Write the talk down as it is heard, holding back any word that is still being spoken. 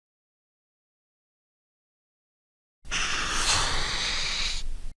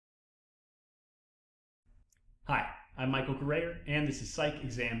Hi, I'm Michael Correa, and this is Psych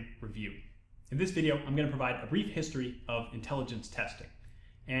Exam Review. In this video, I'm going to provide a brief history of intelligence testing.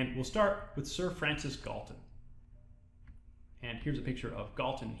 And we'll start with Sir Francis Galton. And here's a picture of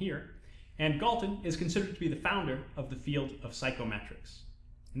Galton here. And Galton is considered to be the founder of the field of psychometrics.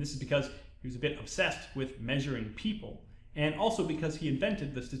 And this is because he was a bit obsessed with measuring people, and also because he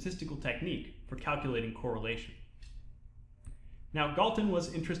invented the statistical technique for calculating correlation. Now, Galton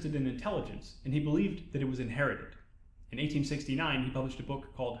was interested in intelligence, and he believed that it was inherited. In 1869, he published a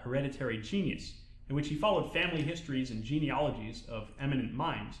book called Hereditary Genius, in which he followed family histories and genealogies of eminent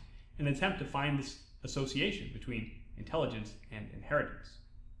minds in an attempt to find this association between intelligence and inheritance.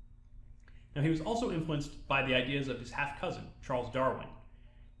 Now, he was also influenced by the ideas of his half-cousin, Charles Darwin,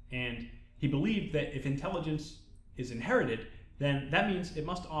 and he believed that if intelligence is inherited, then that means it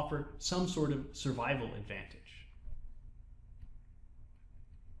must offer some sort of survival advantage.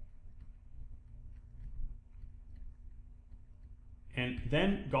 And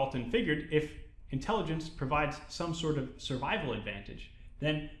then Galton figured if intelligence provides some sort of survival advantage,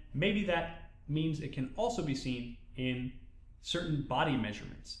 then maybe that means it can also be seen in certain body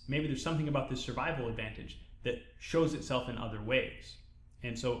measurements. Maybe there's something about this survival advantage that shows itself in other ways.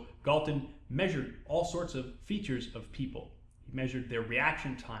 And so Galton measured all sorts of features of people. He measured their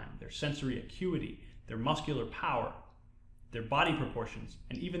reaction time, their sensory acuity, their muscular power, their body proportions,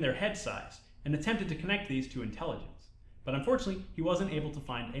 and even their head size, and attempted to connect these to intelligence. But unfortunately, he wasn't able to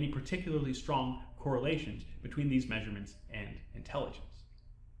find any particularly strong correlations between these measurements and intelligence.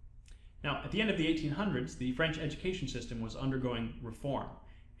 Now, at the end of the 1800s, the French education system was undergoing reform,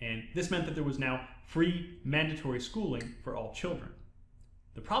 and this meant that there was now free mandatory schooling for all children.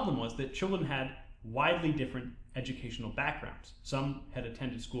 The problem was that children had widely different educational backgrounds. Some had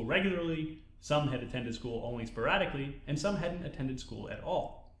attended school regularly, some had attended school only sporadically, and some hadn't attended school at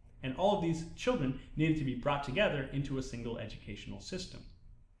all. And all of these children needed to be brought together into a single educational system.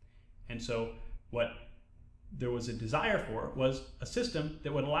 And so what there was a desire for was a system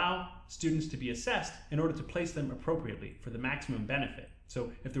that would allow students to be assessed in order to place them appropriately for the maximum benefit.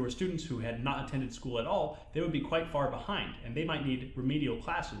 So if there were students who had not attended school at all, they would be quite far behind, and they might need remedial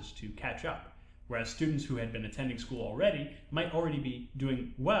classes to catch up. Whereas students who had been attending school already might already be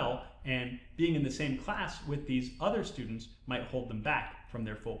doing well, and being in the same class with these other students might hold them back from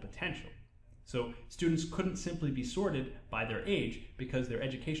their full potential. So students couldn't simply be sorted by their age because their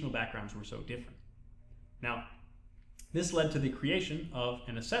educational backgrounds were so different. Now, this led to the creation of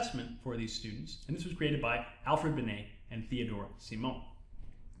an assessment for these students, and this was created by Alfred Binet and Theodore Simon.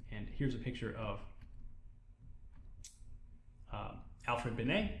 And here's a picture of Alfred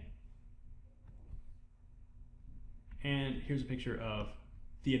Binet. And here's a picture of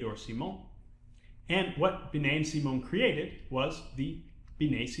Theodore Simon. And what Binet and Simon created was the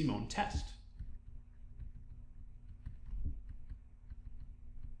Binet-Simon test.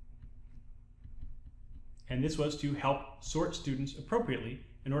 And this was to help sort students appropriately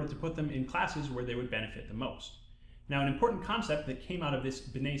in order to put them in classes where they would benefit the most. Now, an important concept that came out of this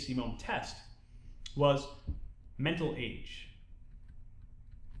Binet-Simon test was mental age.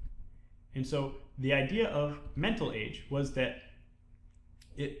 And so the idea of mental age was that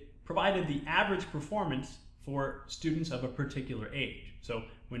it provided the average performance for students of a particular age. So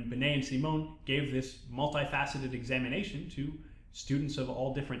when Binet and Simon gave this multifaceted examination to students of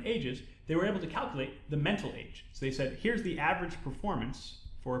all different ages, they were able to calculate the mental age. So they said, here's the average performance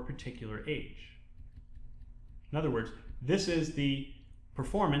for a particular age. In other words, this is the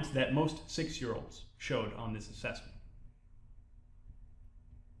performance that most 6-year-olds showed on this assessment.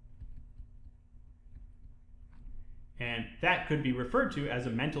 And that could be referred to as a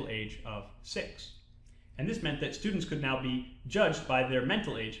mental age of 6. And this meant that students could now be judged by their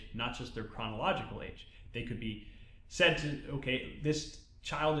mental age, not just their chronological age. They could be said to, okay, this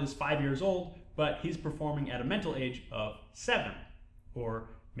child is 5 years old, but he's performing at a mental age of 7. Or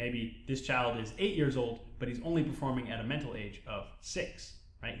maybe this child is 8 years old, but he's only performing at a mental age of 6,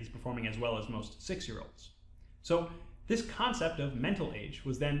 right? He's performing as well as most 6-year-olds. So this concept of mental age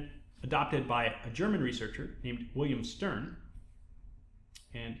was then adopted by a German researcher named William Stern.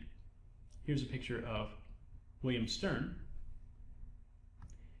 And here's a picture of William Stern.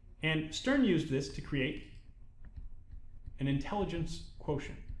 And Stern used this to create an intelligence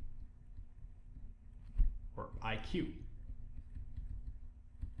quotient, or IQ.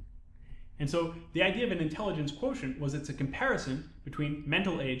 And so the idea of an intelligence quotient was it's a comparison between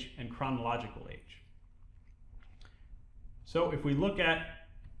mental age and chronological age. So if we look at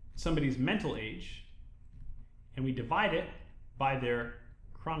somebody's mental age and we divide it by their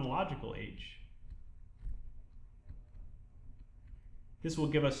chronological age, this will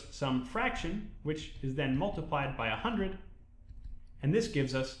give us some fraction, which is then multiplied by 100, and this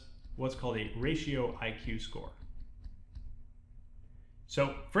gives us what's called a ratio IQ score.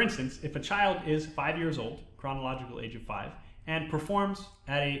 So, for instance, if a child is 5 years old, chronological age of 5, and performs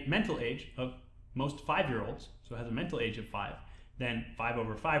at a mental age of most 5-year-olds, so has a mental age of 5, then 5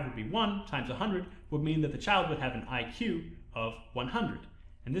 over 5 would be 1 times 100 would mean that the child would have an IQ of 100.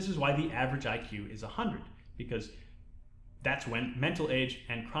 And this is why the average IQ is 100, because that's when mental age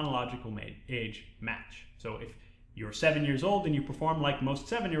and chronological age match. So if you're 7 years old and you perform like most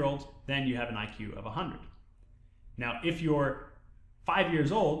 7-year-olds, then you have an IQ of 100. Now, if you're 5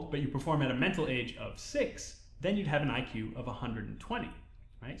 years old, but you perform at a mental age of 6, then you'd have an IQ of 120,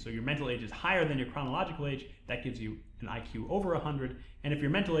 right? So your mental age is higher than your chronological age, that gives you an IQ over 100, and if your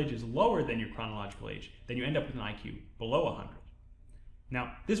mental age is lower than your chronological age, then you end up with an IQ below 100.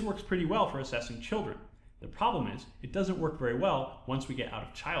 Now, this works pretty well for assessing children. The problem is, it doesn't work very well once we get out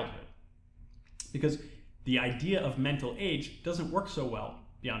of childhood, because the idea of mental age doesn't work so well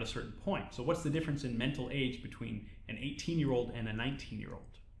beyond a certain point. So what's the difference in mental age between an 18-year-old and a 19-year-old?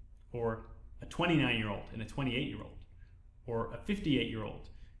 Or a 29-year-old and a 28-year-old? Or a 58-year-old?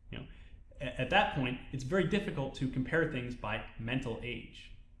 You know, at that point, it's very difficult to compare things by mental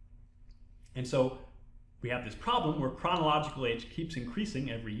age. And so we have this problem where chronological age keeps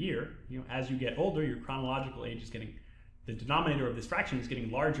increasing every year. You know, as you get older, your chronological age is getting, the denominator of this fraction is getting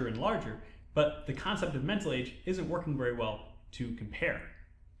larger and larger, but the concept of mental age isn't working very well to compare.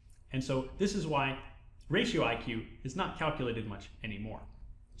 And so this is why ratio IQ is not calculated much anymore.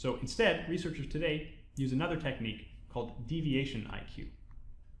 So instead, researchers today use another technique called deviation IQ.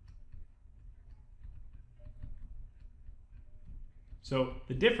 So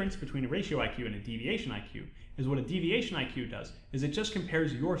the difference between a ratio IQ and a deviation IQ is what a deviation IQ does is it just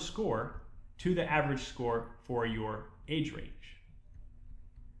compares your score to the average score for your age range.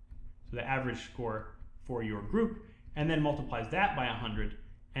 So the average score for your group, and then multiplies that by 100,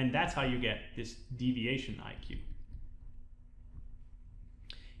 and that's how you get this deviation IQ.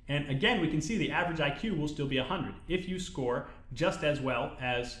 And again, we can see the average IQ will still be 100. If you score just as well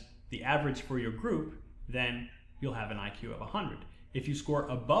as the average for your group, then you'll have an IQ of 100. If you score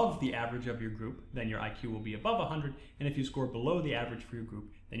above the average of your group, then your IQ will be above 100, and if you score below the average for your group,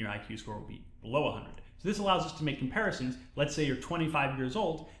 then your IQ score will be below 100. So this allows us to make comparisons. Let's say you're 25 years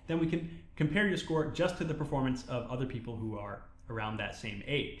old, then we can compare your score just to the performance of other people who are around that same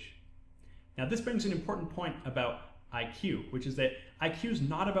age. Now this brings an important point about IQ, which is that IQ is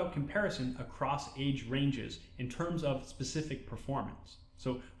not about comparison across age ranges in terms of specific performance.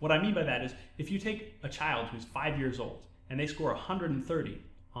 So what I mean by that is, if you take a child who's 5 years old and they score 130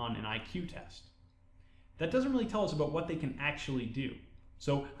 on an IQ test, that doesn't really tell us about what they can actually do.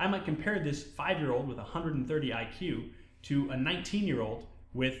 So I might compare this 5-year-old with 130 IQ to a 19-year-old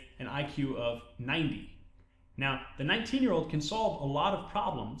with an IQ of 90. Now, the 19-year-old can solve a lot of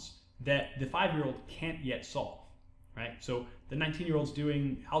problems that the 5-year-old can't yet solve, right? So the 19-year-old's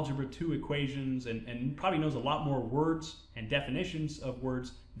doing algebra 2 equations and probably knows a lot more words and definitions of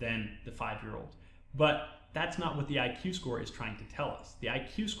words than the 5-year-old. But that's not what the IQ score is trying to tell us. The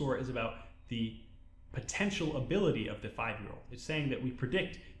IQ score is about the potential ability of the 5-year-old. It's saying that we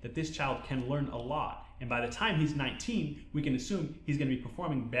predict that this child can learn a lot, and by the time he's 19, we can assume he's going to be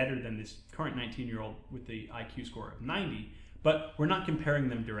performing better than this current 19-year-old with the IQ score of 90, but we're not comparing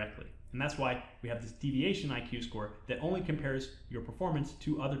them directly. And that's why we have this deviation IQ score that only compares your performance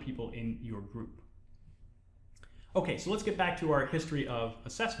to other people in your group. Okay, so let's get back to our history of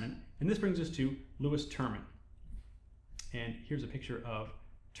assessment, and this brings us to Louis Terman. And here's a picture of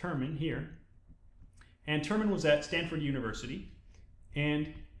Terman here. And Terman was at Stanford University,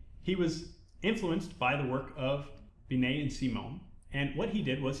 and he was influenced by the work of Binet and Simon. And what he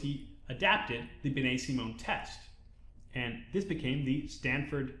did was he adapted the Binet-Simon test. And this became the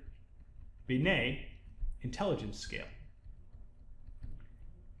Stanford-Binet intelligence scale.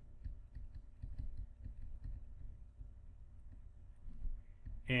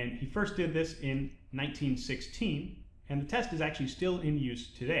 And he first did this in 1916, and the test is actually still in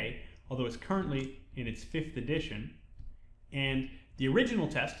use today, although it's currently in its 5th edition. And the original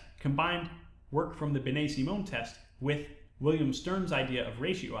test combined work from the Binet-Simon test with William Stern's idea of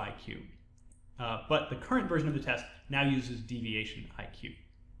ratio IQ. But the current version of the test now uses deviation IQ.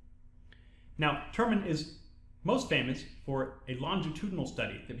 Now, Terman is most famous for a longitudinal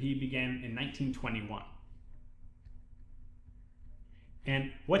study that he began in 1921.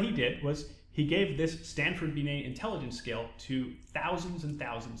 And what he did was he gave this Stanford-Binet intelligence scale to thousands and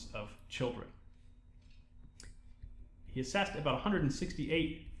thousands of children. He assessed about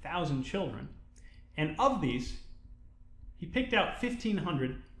 168,000 children, and of these, he picked out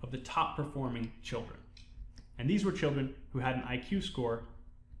 1,500 of the top performing children. And these were children who had an IQ score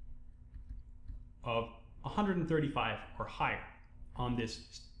of 135 or higher on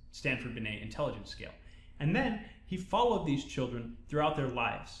this Stanford-Binet intelligence scale. And then he followed these children throughout their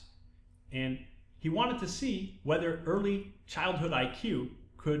lives. And he wanted to see whether early childhood IQ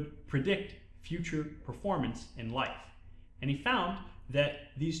could predict future performance in life. And he found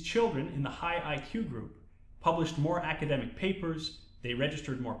that these children in the high IQ group published more academic papers, they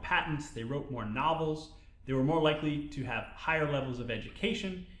registered more patents, they wrote more novels, they were more likely to have higher levels of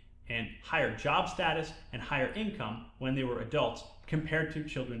education and higher job status and higher income when they were adults compared to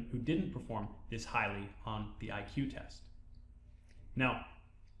children who didn't perform this highly on the IQ test. Now,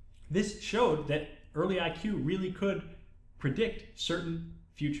 this showed that early IQ really could predict certain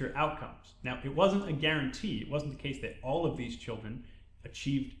future outcomes. Now, it wasn't a guarantee. It wasn't the case that all of these children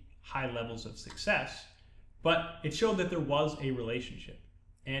achieved high levels of success, but it showed that there was a relationship.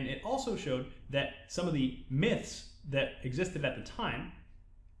 And it also showed that some of the myths that existed at the time,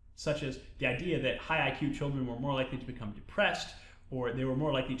 such as the idea that high IQ children were more likely to become depressed, or they were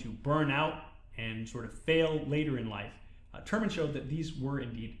more likely to burn out and sort of fail later in life, Terman showed that these were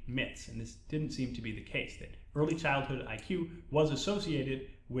indeed myths, and this didn't seem to be the case, that early childhood IQ was associated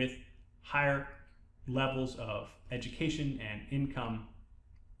with higher levels of education and income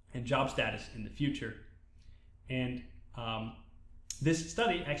and job status in the future. And this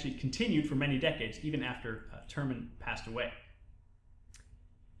study actually continued for many decades, even after Terman passed away.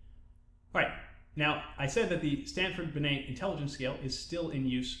 All right, now I said that the Stanford-Binet intelligence scale is still in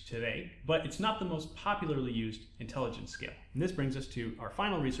use today, but it's not the most popularly used intelligence scale. And this brings us to our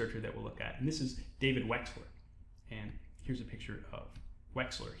final researcher that we'll look at, and this is David Wechsler. And here's a picture of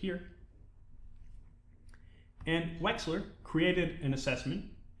Wechsler here. And Wechsler created an assessment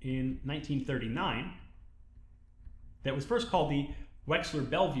in 1939 that was first called the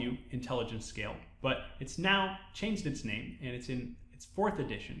Wechsler-Bellevue intelligence scale, but it's now changed its name, and it's in its 4th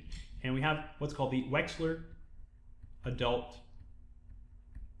edition. And we have what's called the Wechsler Adult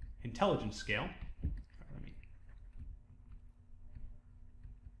Intelligence Scale.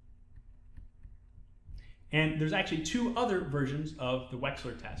 And there's actually 2 other versions of the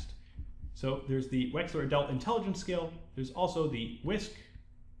Wechsler test. So there's the Wechsler Adult Intelligence Scale. There's also the WISC.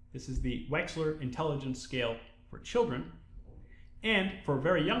 This is the Wechsler Intelligence Scale for children. And for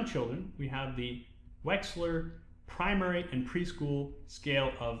very young children, we have the Wechsler Primary and Preschool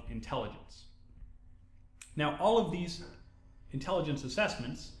Scale of Intelligence. Now, all of these intelligence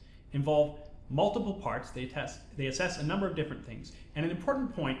assessments involve multiple parts. They assess a number of different things. And an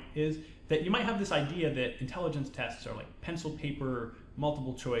important point is that you might have this idea that intelligence tests are like pencil, paper,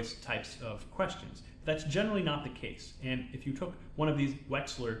 multiple choice types of questions. That's generally not the case. And if you took one of these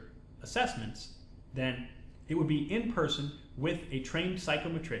Wechsler assessments, then it would be in person with a trained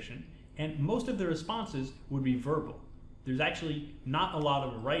psychometrician, and most of the responses would be verbal. There's actually not a lot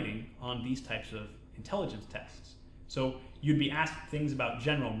of writing on these types of intelligence tests. So you'd be asked things about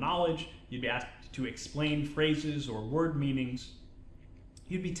general knowledge, you'd be asked to explain phrases or word meanings,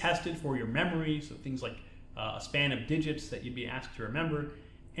 you'd be tested for your memory, so things like a span of digits that you'd be asked to remember,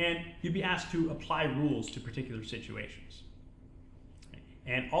 and you'd be asked to apply rules to particular situations.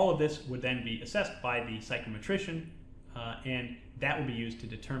 And all of this would then be assessed by the psychometrician, and that will be used to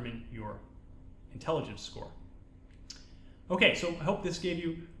determine your intelligence score. Okay, so I hope this gave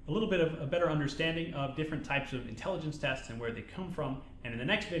you a little bit of a better understanding of different types of intelligence tests and where they come from. And in the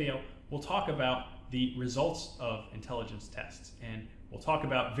next video, we'll talk about the results of intelligence tests, and we'll talk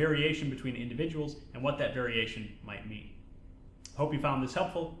about variation between individuals and what that variation might mean. Hope you found this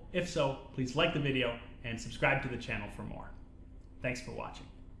helpful. If so, please like the video and subscribe to the channel for more. Thanks for watching.